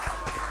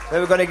Then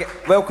we're going to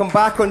welcome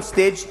back on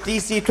stage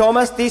DC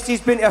Thomas.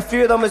 DC's been to a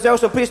few of them as well,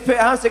 so please put your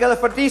hands together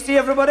for DC,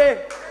 everybody.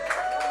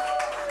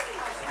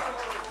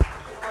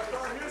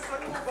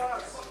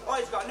 Oh,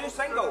 he's got a new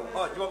single.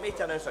 Oh, do you want me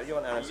to announce it? You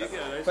want to announce it?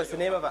 What's the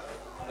name of it?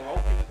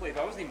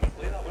 I wasn't even going to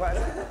play that one. What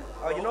is it?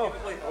 Oh, you know?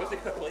 I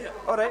wasn't going to play it.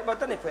 All right, well,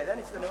 didn't he play it then?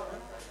 He's going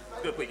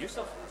to play new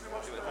stuff.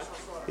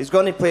 He's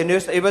going to play new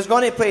stuff. He was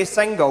going to play a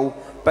single,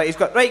 but he's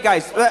got... Right,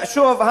 guys,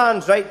 show of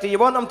hands, right? Do you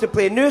want him to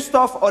play new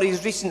stuff or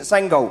his recent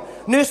single?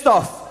 New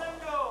stuff.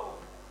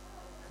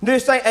 New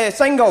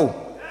single.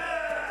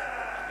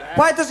 Yeah.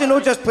 Why does he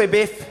not just play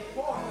both?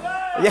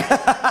 Yeah.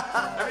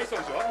 How many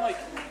songs are on, like?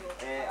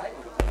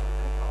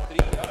 Three,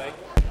 alright.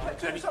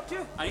 It's up to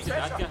you. I need to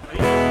add you.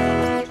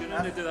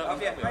 I need to do that.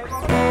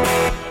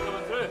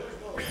 Coming through.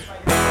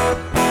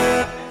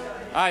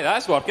 Aye,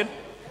 that's working.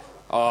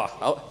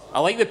 Oh, I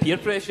like the peer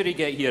pressure you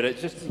get here.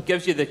 It just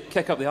gives you the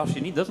kick up the arse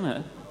you need, doesn't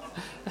it?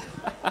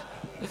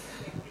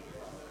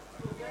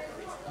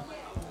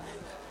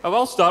 I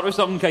will start with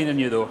something kind of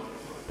new, though.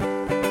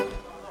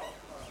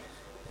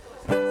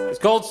 It's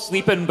called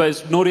Sleeping, but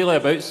it's not really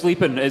about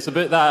sleeping. It's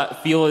about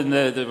that feeling,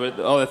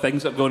 all the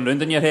things that are going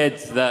round in your head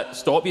that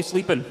stop you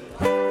sleeping.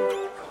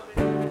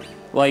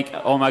 Like,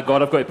 oh my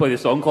God, I've got to play the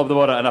Song Club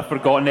tomorrow, and I've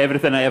forgotten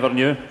everything I ever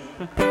knew.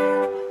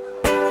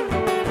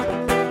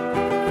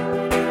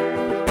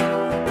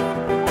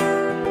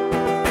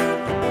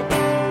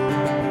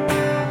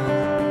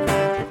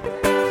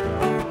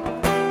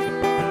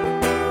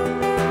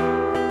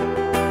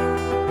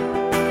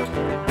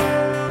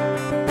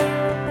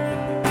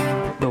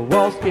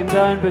 Came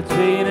down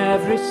between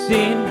every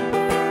scene.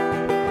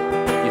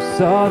 You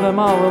saw them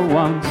all at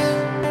once.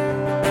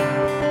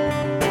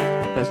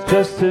 That's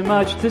just too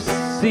much to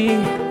see.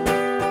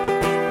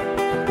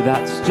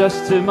 That's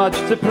just too much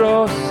to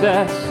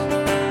process.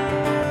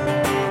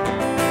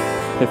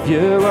 If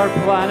you were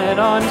planning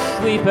on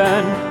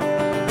sleeping,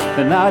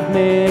 then I'd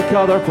make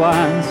other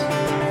plans.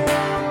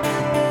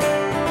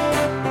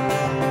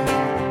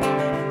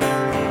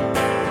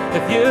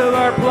 If you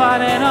were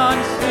planning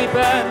on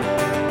sleeping,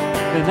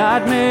 then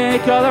I'd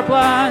make other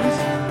plans.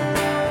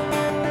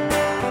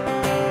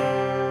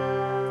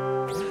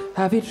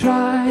 Have you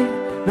tried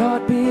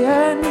not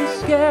being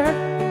scared?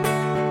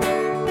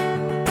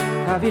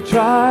 Have you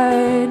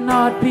tried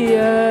not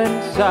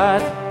being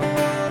sad?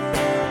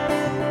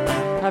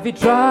 Have you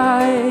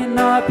tried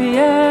not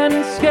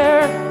being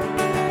scared?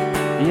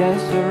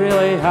 Yes, I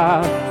really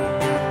have.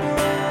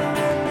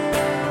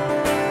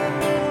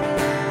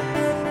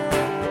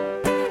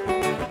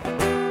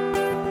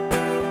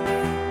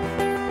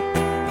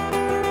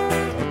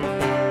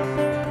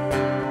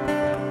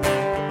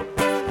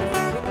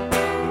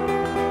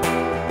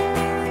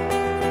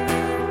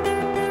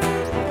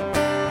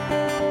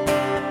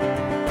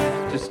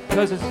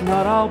 Because it's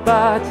not all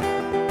bad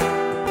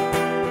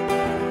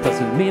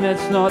doesn't mean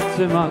it's not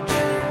too much.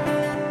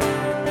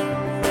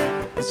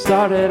 It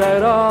started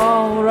out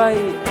all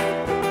right,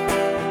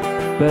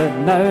 but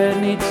now it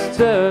needs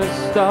to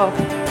stop.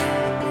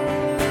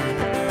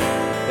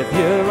 If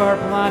you were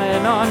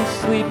planning on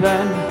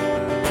sleeping,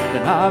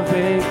 then I'll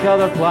make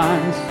other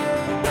plans.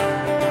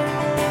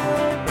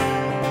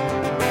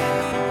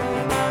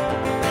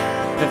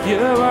 If you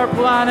were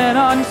planning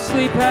on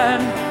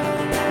sleeping,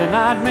 then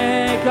I'd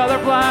make other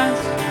plans.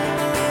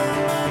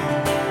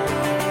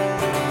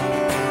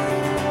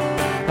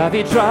 Have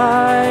you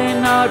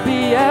tried not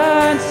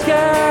being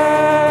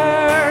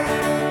scared?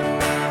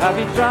 Have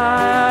you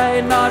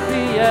tried not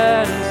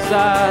being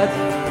sad?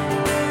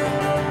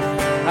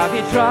 Have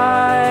you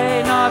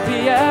tried not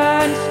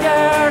being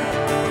scared?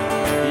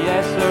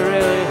 Yes, I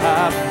really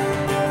have.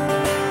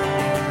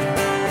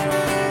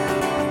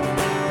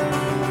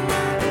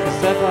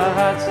 'Cause if I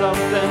had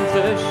something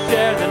to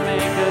share that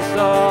make us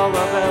all a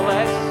bit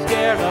less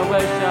scared, I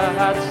wish I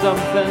had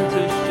something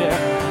to share.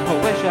 I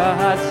wish I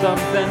had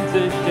something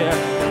to share.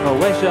 I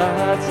wish I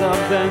had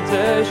something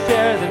to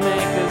share that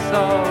make us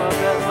all a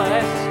bit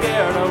less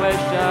scared. I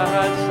wish I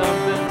had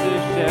something to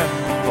share.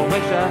 I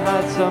wish I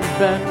had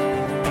something.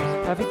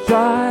 Have you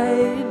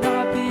tried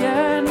not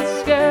being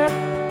scared?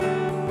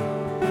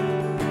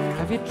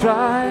 Have you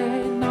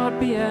tried not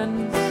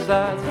being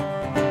sad?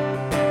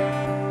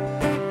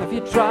 Have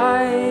you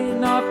tried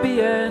not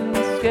being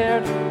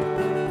scared?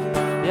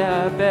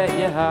 Yeah, I bet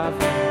you have.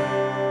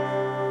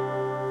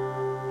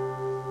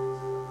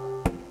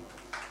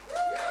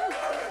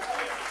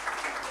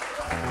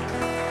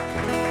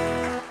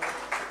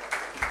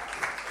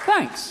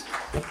 Thanks.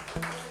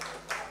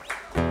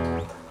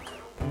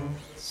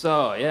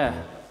 So, yeah.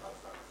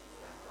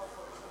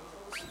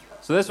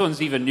 So this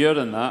one's even newer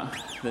than that.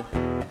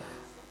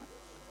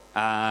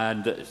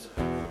 And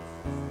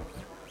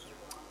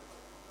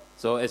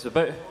so it's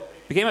about...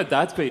 Became a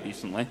dad quite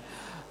recently.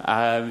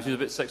 She's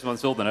about 6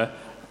 months older now.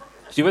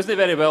 She wasn't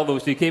very well though,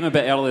 so she came a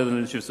bit earlier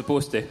than she was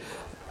supposed to.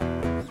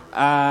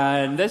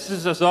 And this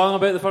is a song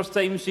about the first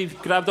time she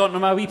grabbed onto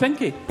my wee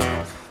pinky.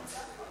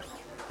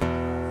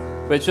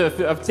 Which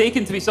I've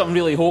taken to be something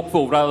really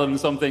hopeful rather than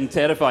something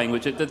terrifying,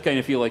 which it did kind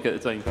of feel like at the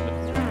time.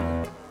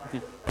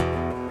 Yeah.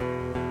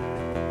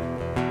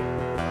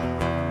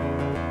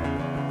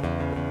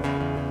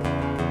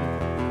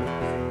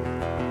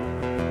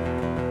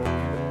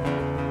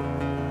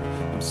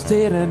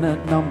 staring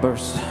at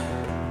numbers,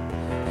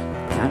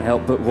 can't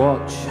help but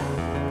watch.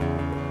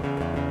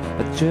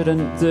 I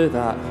shouldn't do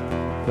that,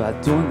 but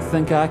I don't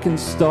think I can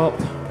stop.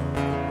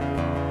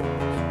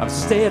 I'm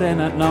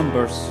staring at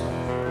numbers,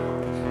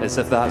 as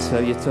if that's how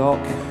you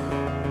talk.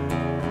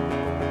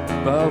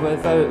 But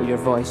without your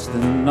voice, the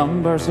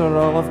numbers are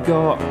all I've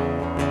got.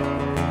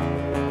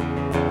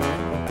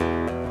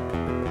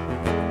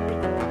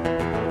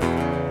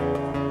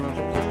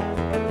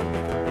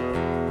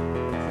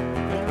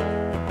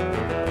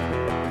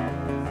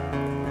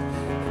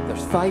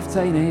 There's 5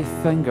 tiny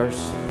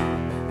fingers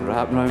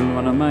wrapped round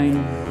one of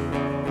mine.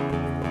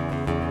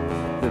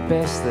 The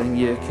best thing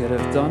you could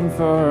have done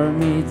for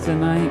me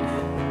tonight.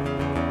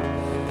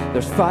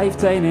 There's 5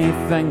 tiny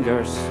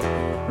fingers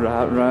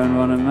wrapped round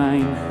one of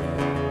mine.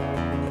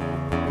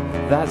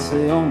 That's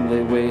the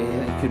only way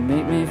it can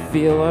make me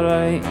feel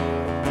alright.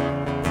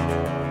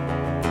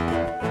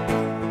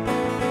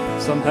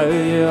 Somehow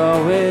you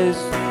always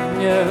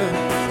knew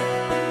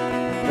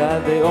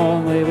that the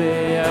only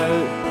way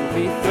out would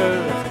be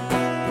through.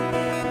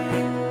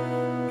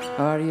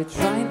 Are you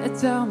trying to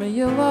tell me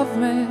you love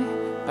me?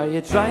 Are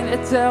you trying to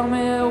tell me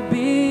it'll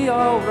be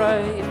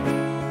alright?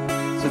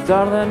 So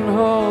darling,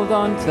 hold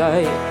on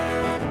tight.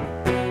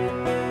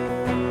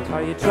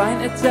 Are you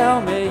trying to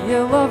tell me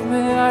you love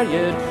me? Are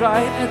you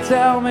trying to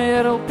tell me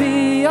it'll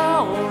be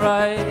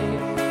alright?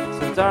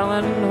 So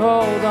darling,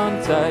 hold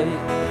on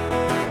tight.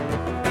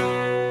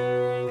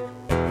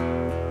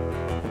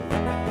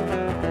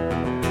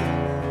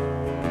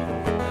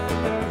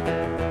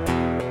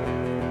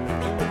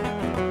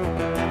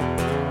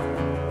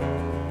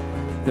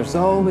 There's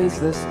always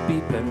this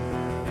beeping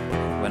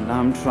when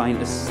I'm trying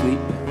to sleep.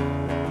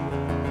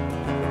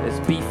 It's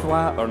B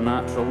flat or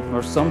natural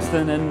or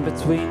something in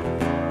between.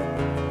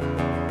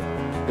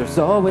 There's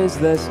always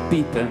this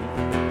beeping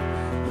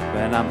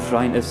when I'm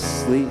trying to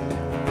sleep.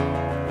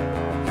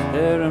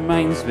 It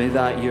reminds me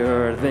that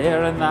you're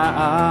there and that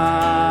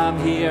I'm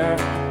here.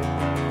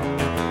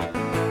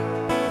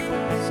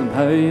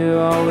 Somehow you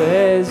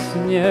always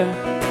knew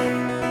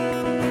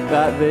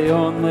that the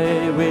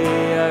only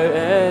way out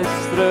is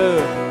through.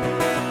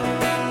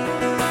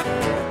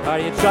 Are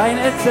you trying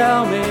to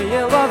tell me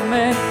you love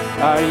me?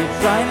 Are you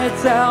trying to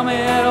tell me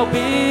it'll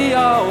be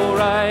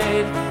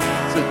alright?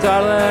 So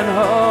darling,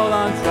 hold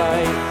on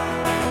tight.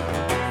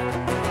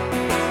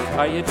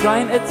 Are you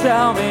trying to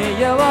tell me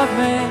you love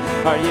me?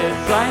 Are you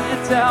trying to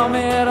tell me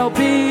it'll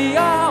be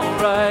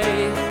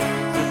alright?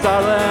 So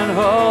darling,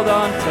 hold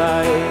on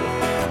tight.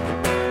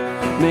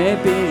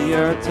 Maybe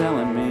you're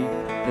telling me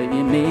that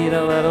you need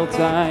a little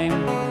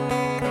time.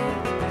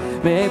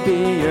 Maybe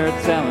you're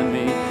telling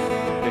me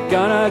you're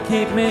gonna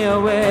keep me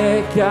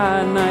awake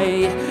at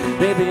night.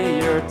 Maybe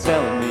you're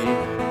telling me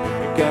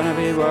you're gonna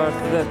be worth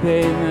the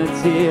pain, the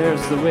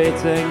tears, the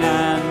waiting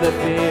and the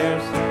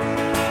fears.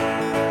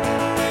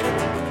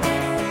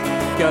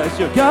 'Cause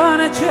you're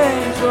gonna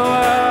change the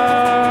world.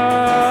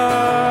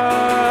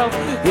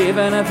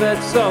 Even if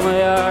it's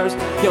only ours,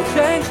 you'll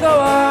change the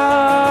world.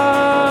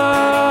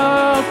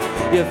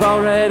 You've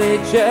already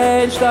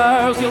changed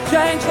ours, you'll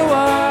change the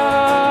world.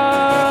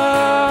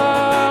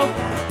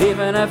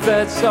 Even if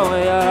it's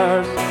only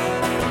ours.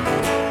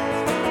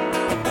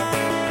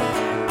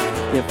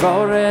 You've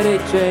already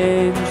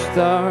changed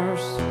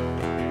ours.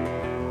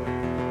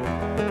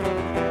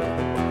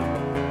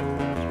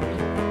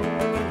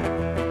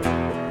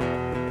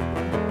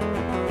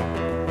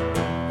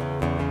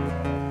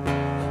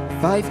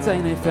 Five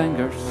tiny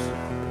fingers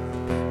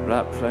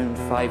wrapped round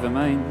 5 of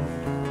mine.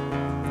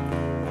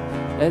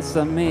 It's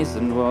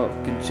amazing what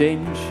can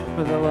change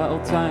with a little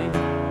time.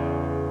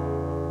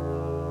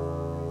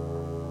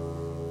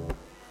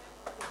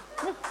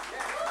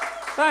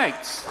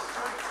 Thanks.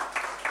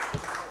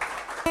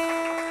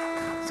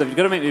 So if you're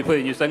going to make me play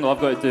a new single, I've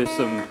got to do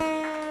some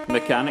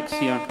mechanics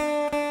here.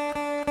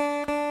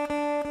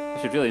 I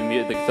should really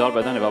mute the guitar, but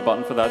I don't have a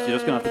button for that, so you're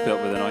just going to have to put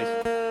up with the noise.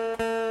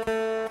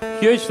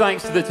 Huge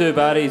thanks to the two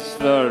Barrys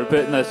for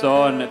putting this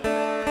on.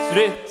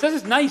 This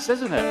is nice,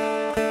 isn't it?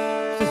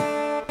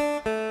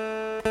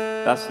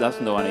 That's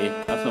no an A.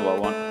 That's not what I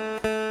want.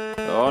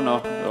 Oh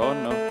no, oh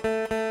no.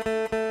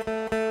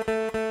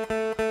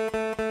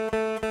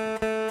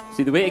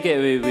 See, the way to get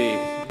away with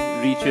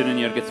retuning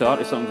your guitar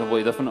to something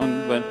completely different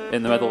when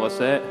in the middle of a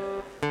set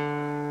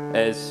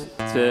is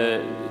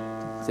to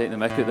take the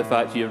mick out the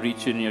fact you're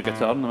retuning your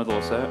guitar in the middle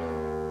of a set.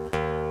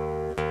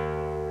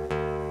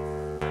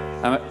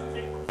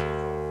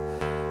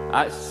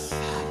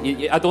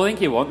 I don't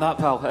think you want that,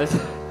 pal.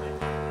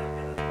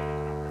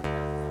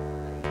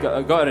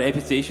 I've got a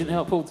reputation to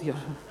uphold here.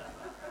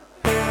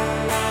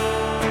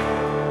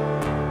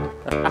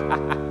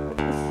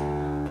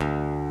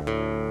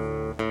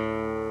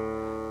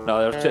 No,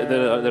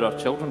 there are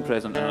children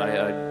present, and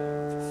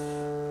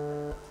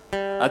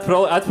I'd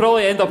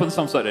probably end up in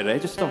some sort of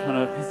register.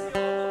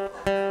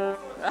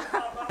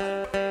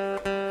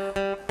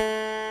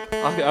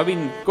 I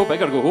mean, go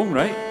big or go home,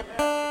 right?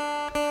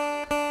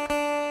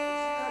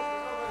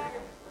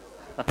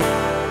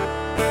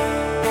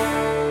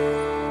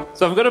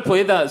 So I'm going to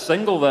play that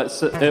single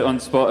that's out on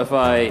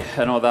Spotify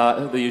and all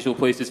that, the usual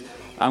places.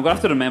 I'm going to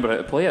have to remember how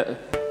to play it.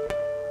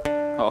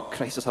 Oh,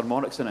 Christ, there's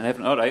harmonics in it and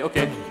everything. All right,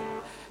 okay.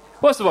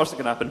 What's the worst that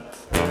can happen?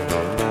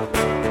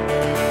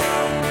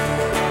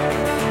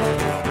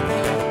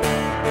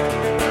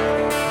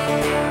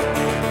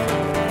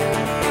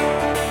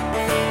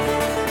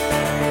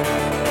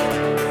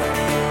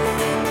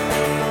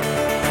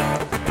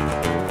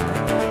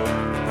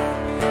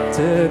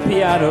 Two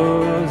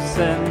pianos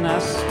in a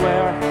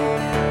square,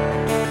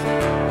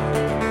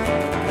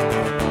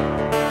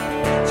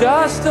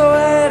 just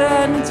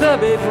waiting to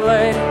be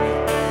played.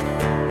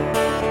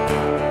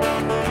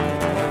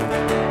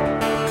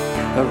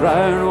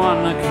 Around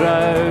one a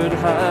crowd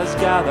has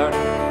gathered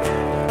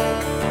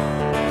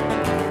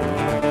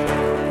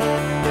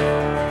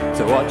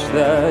to watch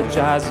the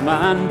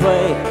jazzman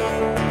play.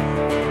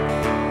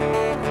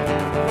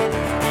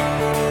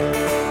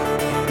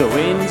 The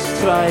winds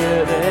try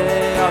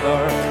the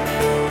other,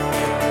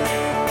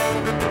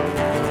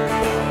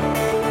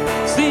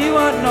 see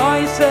what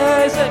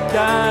noises it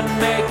can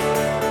make.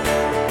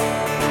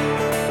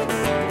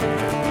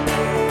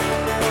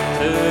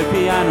 Two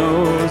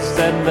pianos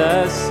in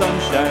the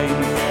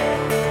sunshine,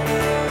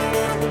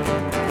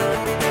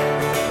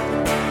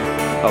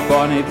 a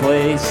bonny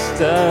place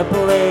to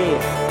play.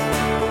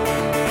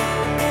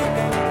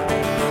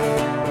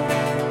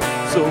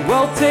 So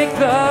we'll take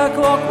the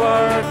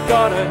Clockwork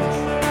Orange,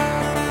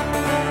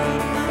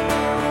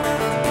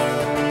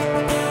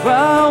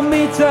 we'll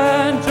meet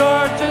in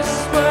George's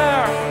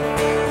Square.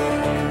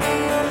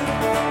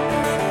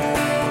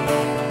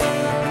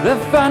 The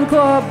fan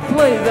club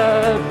play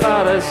the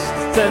baddest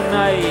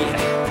tonight,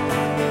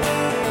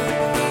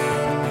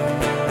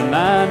 and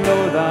I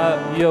know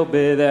that you'll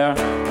be there.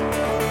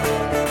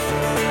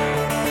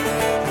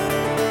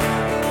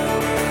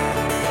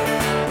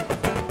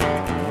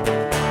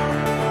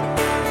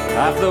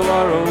 Half the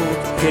world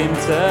came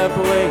to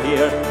play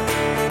here,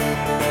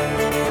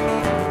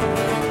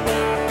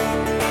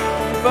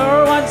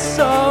 for once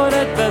so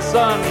did the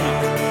sun.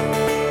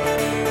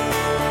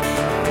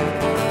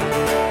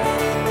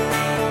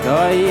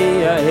 Oh,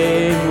 yeah,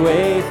 hang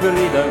way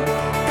freedom.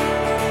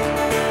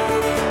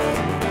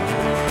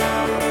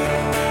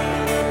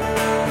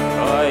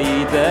 Oh,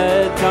 he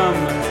did come.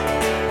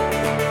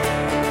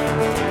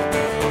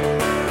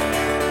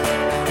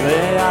 The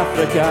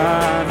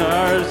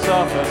Afrikaner's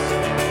office,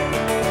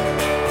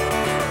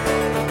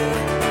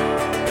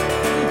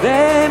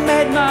 they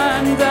made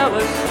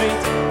Mandela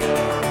Street,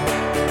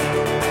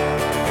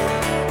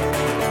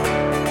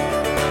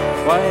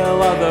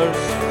 while others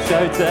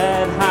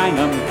shouted, hang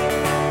 'em.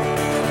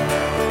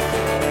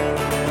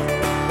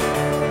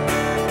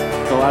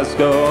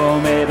 Glasgow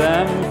made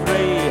them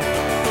free.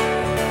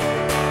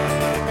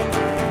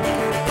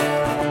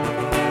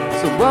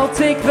 So we'll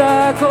take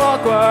the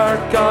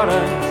Clockwork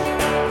Orange,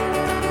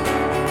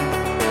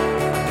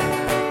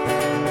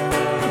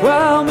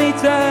 we'll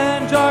meet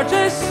in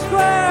George's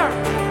Square.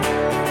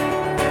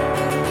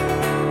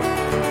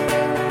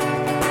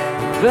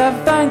 The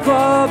fan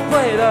club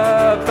play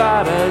the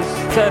baddest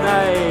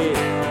tonight,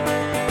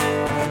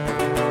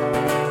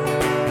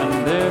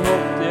 and I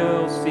hope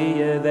they'll see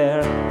you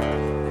there.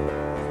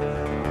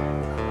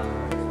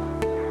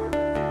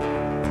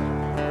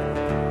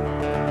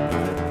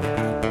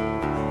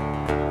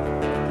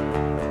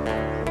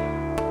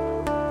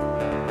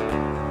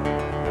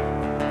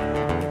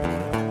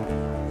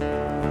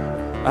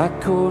 A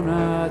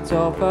corner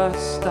atop a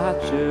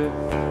statue,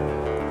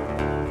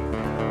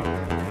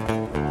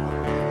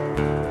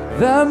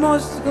 the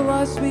most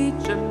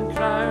Glaswegian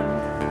crown,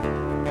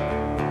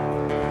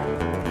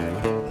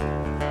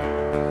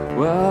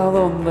 we'll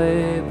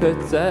only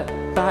put it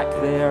back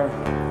there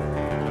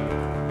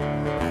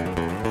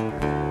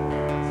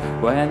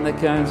when the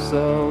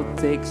council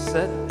takes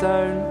it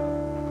down.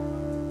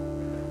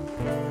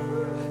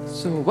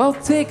 So we'll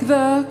take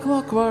the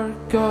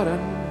Clockwork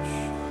Orange,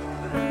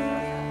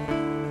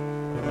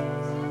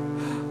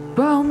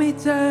 we'll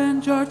meet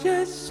in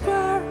George's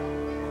Square.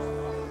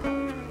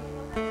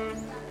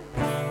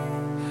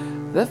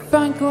 The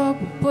fan club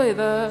play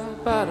the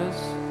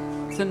baddest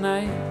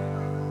tonight,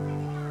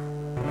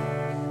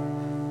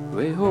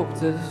 we hope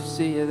to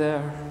see you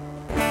there.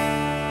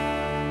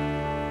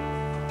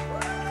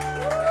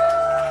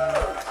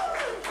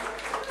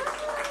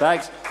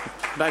 Thanks.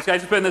 Thanks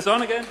guys for putting this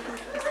on again.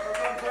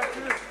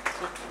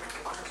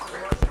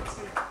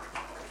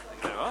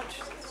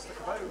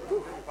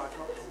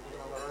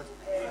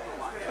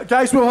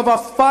 Guys, we'll have a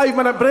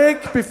 5-minute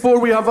break before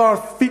we have our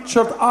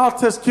featured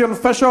artist, Kieran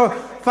Fisher.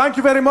 Thank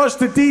you very much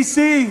to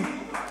DC.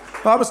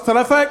 That was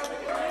terrific.